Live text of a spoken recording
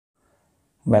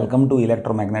Welcome to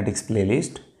Electromagnetics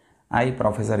playlist. I,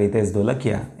 Professor Hitesh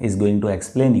Dolakia, is going to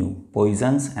explain you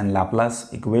Poissons and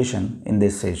Laplace equation in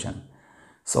this session.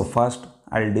 So first,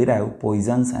 I'll derive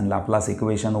Poissons and Laplace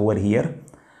equation over here.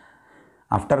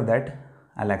 After that,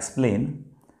 I'll explain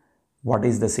what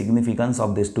is the significance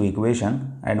of these two equations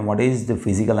and what is the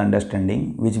physical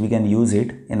understanding which we can use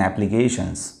it in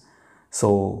applications.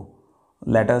 So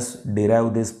let us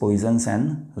derive this Poissons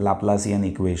and Laplacian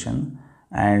equation.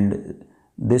 And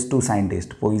these two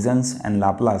scientists, Poissons and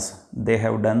Laplace, they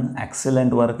have done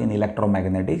excellent work in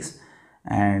electromagnetics,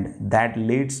 and that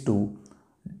leads to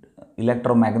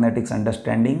electromagnetics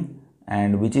understanding,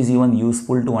 and which is even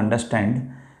useful to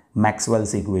understand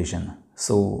Maxwell's equation.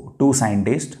 So two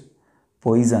scientists,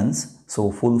 Poissons,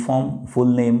 so full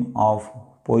name of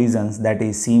Poissons, that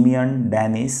is Simeon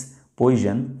Denis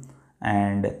Poisson,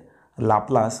 and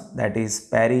Laplace, that is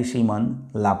Parry-Simon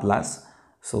Laplace.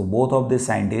 So both of these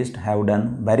scientists have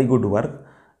done very good work,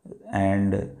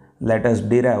 and let us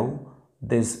derive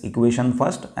this equation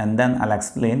first and then I'll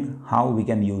explain how we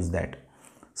can use that.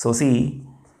 So see,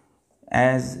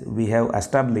 as we have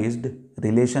established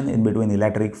relation in between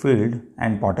electric field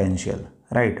and potential,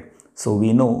 right? So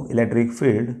we know electric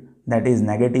field, that is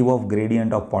negative of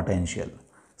gradient of potential.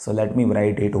 So let me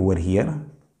write it over here.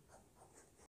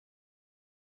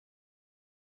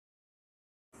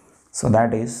 So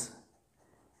that is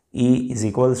E is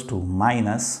equals to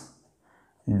minus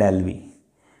del V.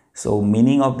 So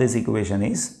meaning of this equation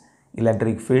is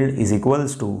electric field is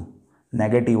equals to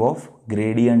negative of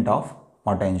gradient of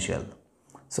potential.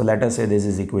 So let us say this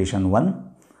is equation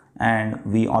 1, and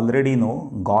we already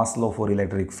know Gauss law for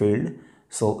electric field.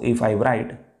 So if I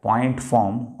write point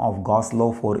form of Gauss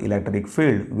law for electric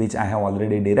field, which I have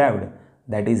already derived,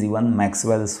 that is even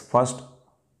Maxwell's first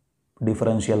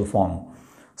differential form.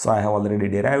 So I have already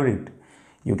derived it.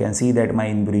 You can see that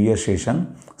in previous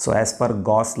session. So as per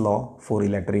Gauss law for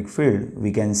electric field,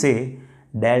 we can say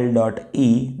del dot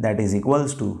E, that is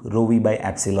equals to rho V by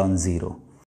epsilon 0.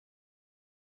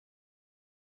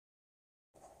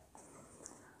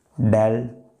 Del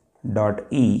dot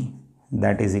E,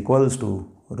 that is equals to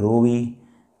rho V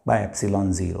by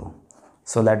epsilon 0.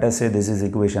 So let us say this is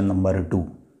equation number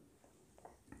 2.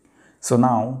 So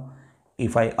now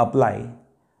if I apply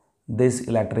this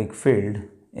electric field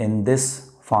in this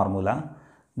formula,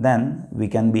 then we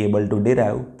can be able to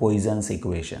derive Poisson's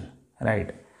equation,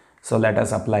 right? So let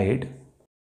us apply it.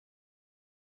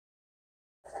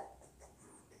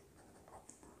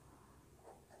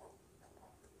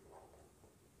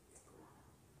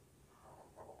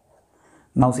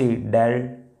 Now see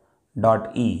del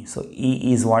dot E. So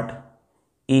E is what?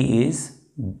 E is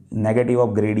negative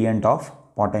of gradient of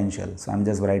potential. So I am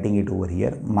just writing it over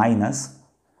here, minus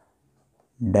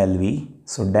del V.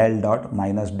 So del dot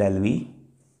minus del V,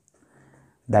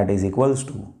 that is equals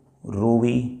to rho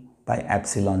V by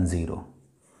epsilon 0.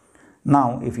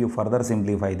 Now if you further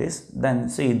simplify this, then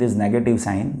see this negative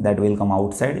sign that will come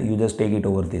outside, you just take it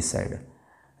over this side.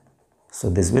 So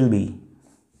this will be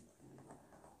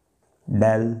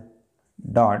del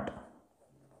dot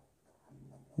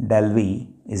del V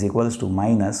is equals to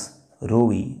minus rho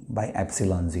V by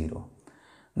epsilon 0.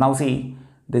 Now see,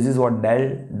 this is what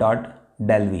del dot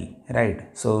del V,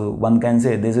 right? So one can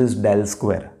say this is del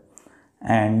square,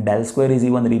 and del square is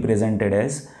even represented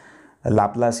as a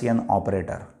Laplacian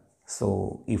operator.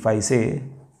 So if I say,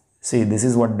 see, this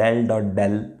is what del dot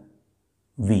del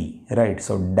V, right?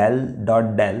 So del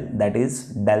dot del, that is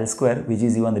del square, which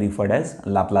is even referred as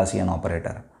Laplacian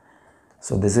operator.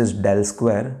 So this is del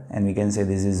square, and we can say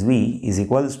this is V is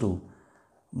equals to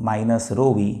minus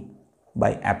rho V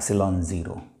by epsilon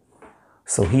 0.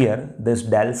 So here this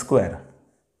del square,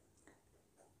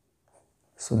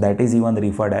 so that is even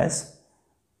referred as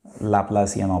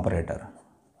Laplacian operator.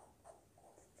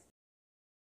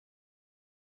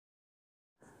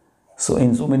 So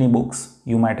in so many books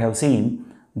you might have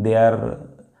seen they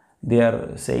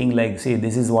are saying like, see,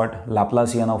 this is what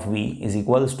Laplacian of V is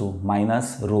equals to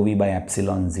minus rho V by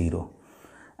epsilon 0,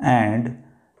 and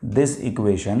this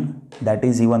equation, that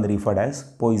is even referred as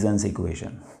Poisson's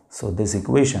equation. So this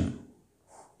equation,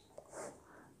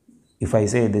 if I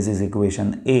say this is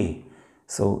equation A,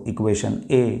 so equation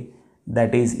A,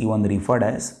 that is even referred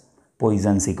as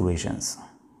Poisson's equations.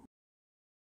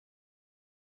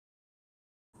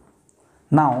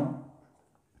 Now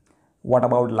what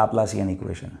about Laplacian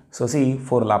equation? So see,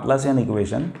 for Laplacian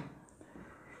equation,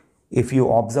 if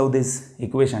you observe this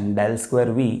equation, del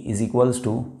square V is equals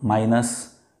to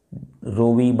minus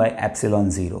rho V by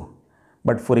epsilon 0.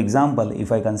 But for example,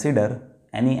 if I consider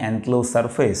any enclosed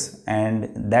surface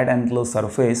and that enclosed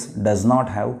surface does not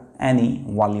have any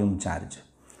volume charge,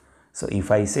 So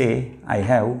if I say I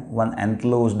have one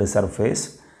enclosed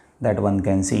surface, that one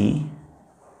can see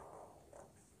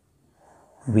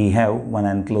we have one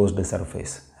enclosed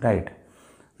surface, right?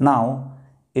 Now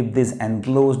if this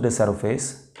enclosed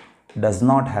surface does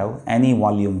not have any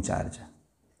volume charge,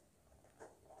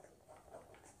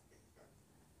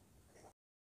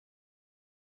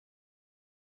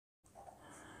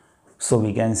 so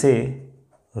we can say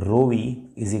rho v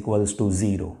is equals to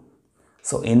 0.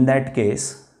 So in that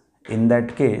case,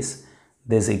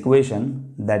 this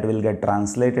equation that will get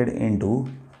translated into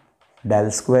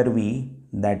del square v,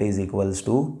 that is equals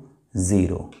to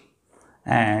 0,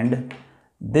 and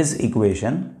this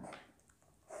equation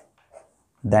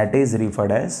that is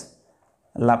referred as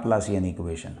Laplacian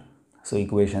equation. So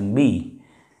equation B,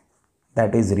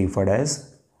 that is referred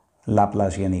as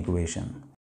Laplacian equation.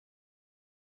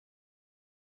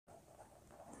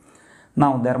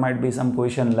 Now there might be some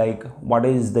question like, what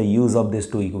is the use of these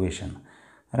two equations,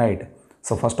 right?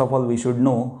 So first of all, we should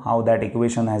know how that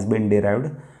equation has been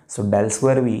derived. So del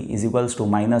square v is equals to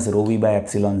minus rho v by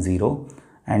epsilon 0,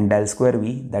 and del square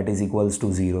v, that is equals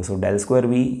to 0. So del square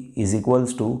v is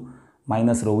equals to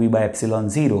minus rho v by epsilon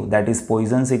 0, that is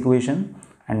Poisson's equation,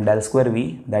 and del square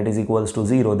v, that is equals to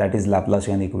 0, that is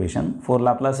Laplacian equation. For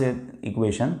Laplacian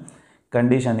equation,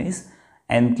 condition is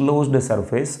enclosed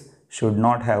surface should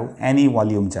not have any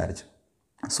volume charge.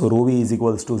 So rho v is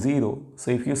equals to 0.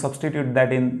 So if you substitute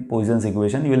that in Poisson's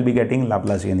equation, you will be getting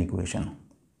Laplacian equation,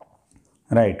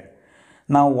 right?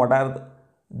 Now what are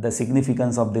the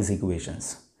significance of these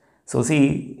equations? So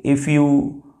see, if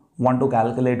you want to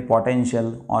calculate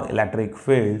potential or electric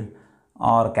field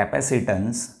or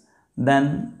capacitance,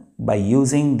 then by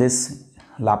using this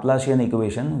Laplacian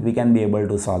equation we can be able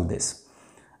to solve this.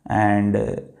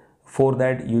 And for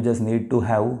that you just need to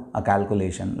have a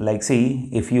calculation. Like see,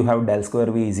 if you have del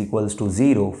square v is equals to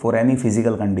 0 for any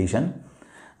physical condition,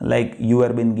 like you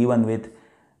have been given with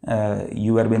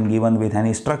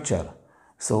any structure.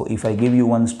 So if I give you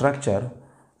one structure,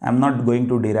 I'm not going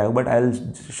to derive, but I'll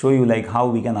show you like how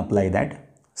we can apply that.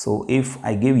 So if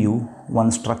I give you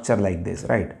one structure like this,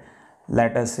 right?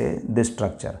 Let us say this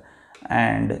structure,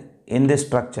 and in this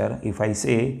structure if I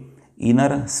say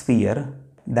inner sphere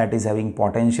that is having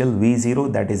potential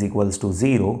V0, that is equals to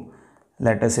 0,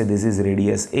 let us say this is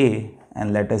radius A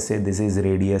and let us say this is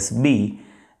radius B,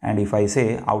 and if I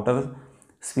say outer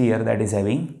sphere that is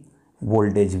having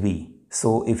voltage V.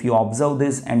 So if you observe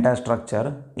this entire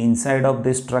structure, inside of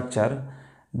this structure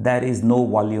there is no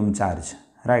volume charge,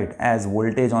 right? As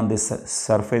voltage on this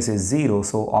surface is 0,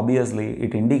 so obviously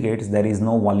it indicates there is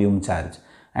no volume charge,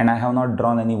 and I have not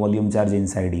drawn any volume charge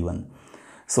inside even.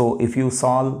 So if you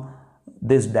solve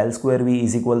this del square v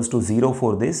is equals to 0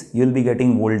 for this, you will be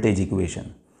getting voltage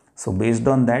equation. So based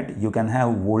on that you can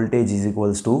have voltage is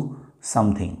equals to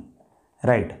something,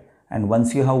 right? And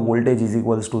once you have voltage is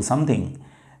equals to something,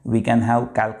 we can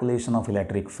have calculation of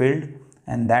electric field,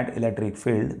 and that electric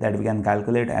field that we can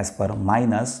calculate as per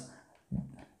minus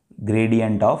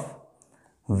gradient of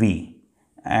V,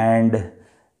 and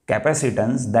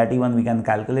capacitance that even we can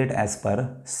calculate as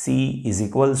per C is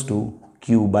equals to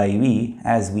Q by V,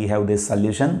 as we have this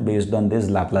solution based on this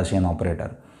Laplacian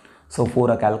operator. So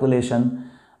for a calculation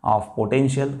of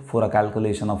potential, for a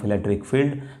calculation of electric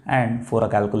field, and for a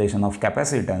calculation of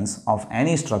capacitance of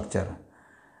any structure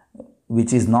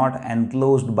which is not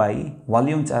enclosed by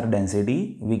volume charge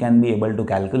density, we can be able to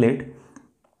calculate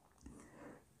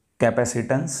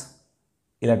capacitance,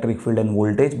 electric field and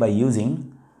voltage by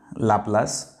using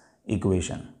Laplace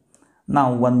equation.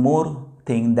 Now one more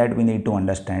thing that we need to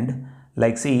understand,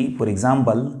 like see, for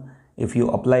example, if you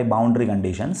apply boundary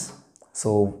conditions,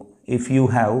 so if you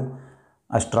have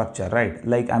a structure, right,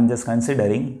 like I'm just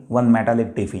considering one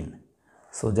metallic tiffin.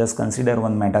 So just consider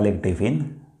one metallic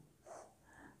tiffin,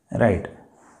 right,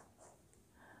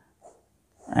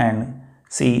 and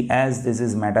see, as this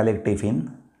is metallic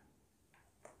tiffin,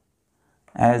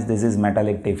 and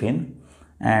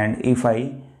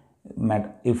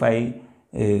if I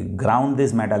ground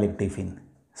this metallic tiffin,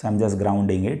 so I'm just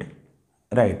grounding it,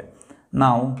 right?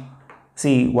 Now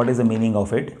see what is the meaning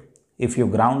of it. If you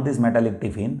ground this metallic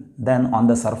tiffin, then on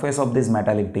the surface of this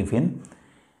metallic tiffin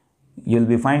you will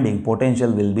be finding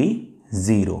potential will be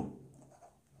 0.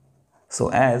 So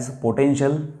as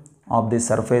potential of this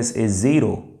surface is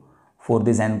 0 for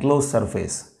this enclosed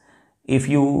surface, if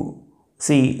you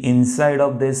see inside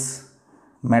of this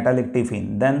metallic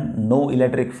tiffin, then no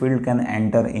electric field can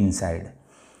enter inside.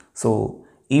 So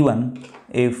even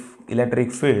if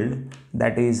electric field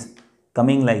that is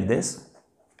coming like this,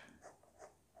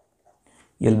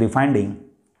 you will be finding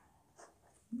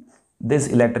this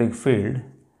electric field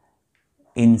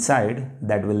inside,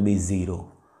 that will be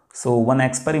 0. So one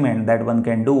experiment that one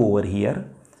can do over here,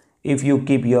 if you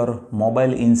keep your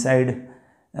mobile inside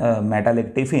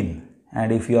metallic tiffin,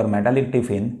 and if your metallic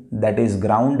tiffin that is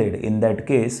grounded, in that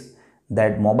case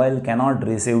that mobile cannot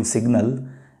receive signal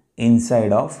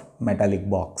inside of metallic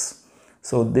box.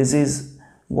 So this is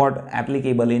what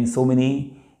applicable in so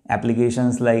many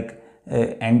applications, like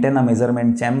antenna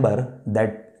measurement chamber,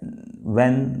 that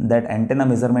when that antenna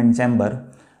measurement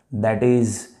chamber that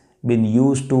is been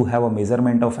used to have a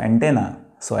measurement of antenna,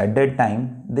 so at that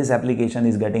time this application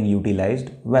is getting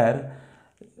utilized, where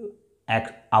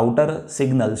outer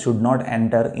signal should not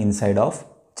enter inside of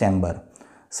chamber.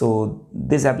 So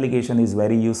this application is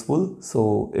very useful.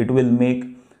 So it will make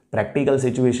practical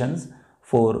situations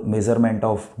for measurement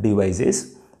of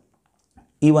devices.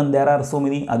 Even there are so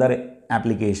many other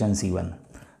applications even.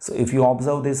 So if you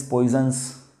observe this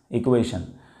Poisson's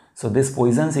equation, so this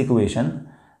Poisson's equation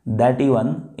that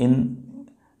even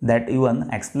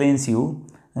explains you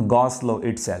Gauss law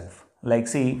itself. Like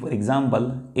see, for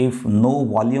example, if no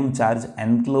volume charge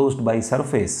enclosed by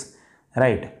surface,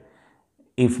 right?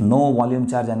 If no volume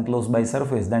charge enclosed by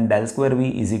surface, then del square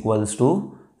V is equals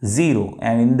to 0,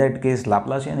 and in that case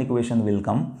Laplacian equation will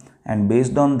come, and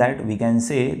based on that we can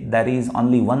say there is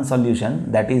only one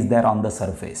solution that is there on the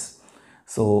surface.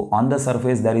 So on the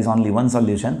surface there is only one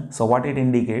solution. So what it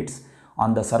indicates,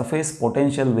 on the surface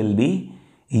potential will be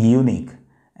unique,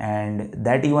 and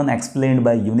that even explained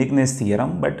by uniqueness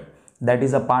theorem, but that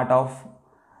is a part of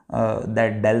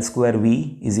that del square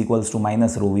V is equals to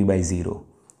minus rho V by 0,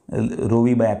 rho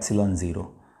V by epsilon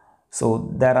 0.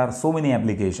 So there are so many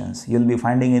applications you will be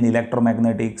finding in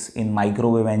electromagnetics, in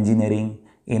microwave engineering,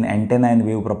 in antenna and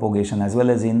wave propagation, as well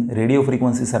as in radio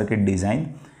frequency circuit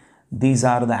design. These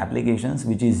are the applications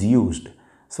which is used.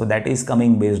 So that is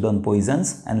coming based on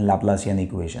Poisson's and Laplacian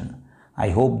equation. I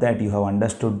hope that you have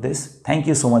understood this. Thank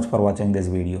you so much for watching this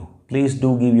video. Please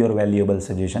do give your valuable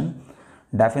suggestion.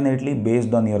 Definitely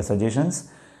based on your suggestions,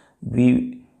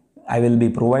 I will be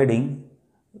providing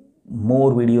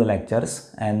more video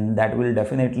lectures, and that will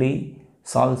definitely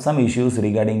solve some issues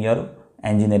regarding your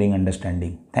engineering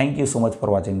understanding. Thank you so much for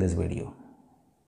watching this video.